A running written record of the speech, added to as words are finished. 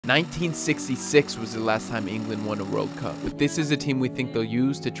1966 was the last time England won a World Cup, but this is a team we think they'll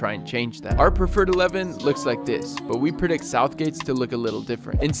use to try and change that. Our preferred 11 looks like this, but we predict Southgate's to look a little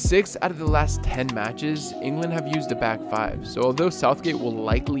different. In 6 out of the last 10 matches, England have used a back 5, so although Southgate will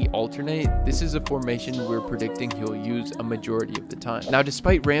likely alternate, this is a formation we're predicting he'll use a majority of the time. Now,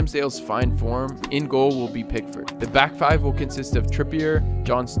 despite Ramsdale's fine form, in goal will be Pickford. The back 5 will consist of Trippier,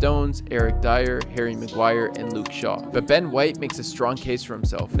 John Stones, Eric Dier, Harry Maguire, and Luke Shaw. But Ben White makes a strong case for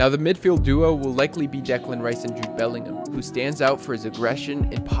himself. Now, the midfield duo will likely be Declan Rice and Jude Bellingham, who stands out for his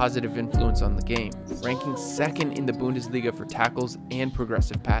aggression and positive influence on the game, ranking 2nd in the Bundesliga for tackles and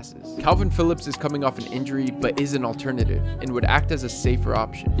progressive passes. Calvin Phillips is coming off an injury, but is an alternative and would act as a safer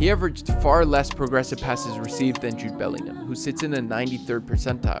option. He averaged far less progressive passes received than Jude Bellingham, who sits in the 93rd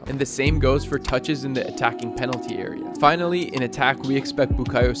percentile, and the same goes for touches in the attacking penalty area. Finally, in attack, we expect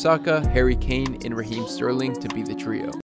Bukayo Saka, Harry Kane, and Raheem Sterling to be the trio.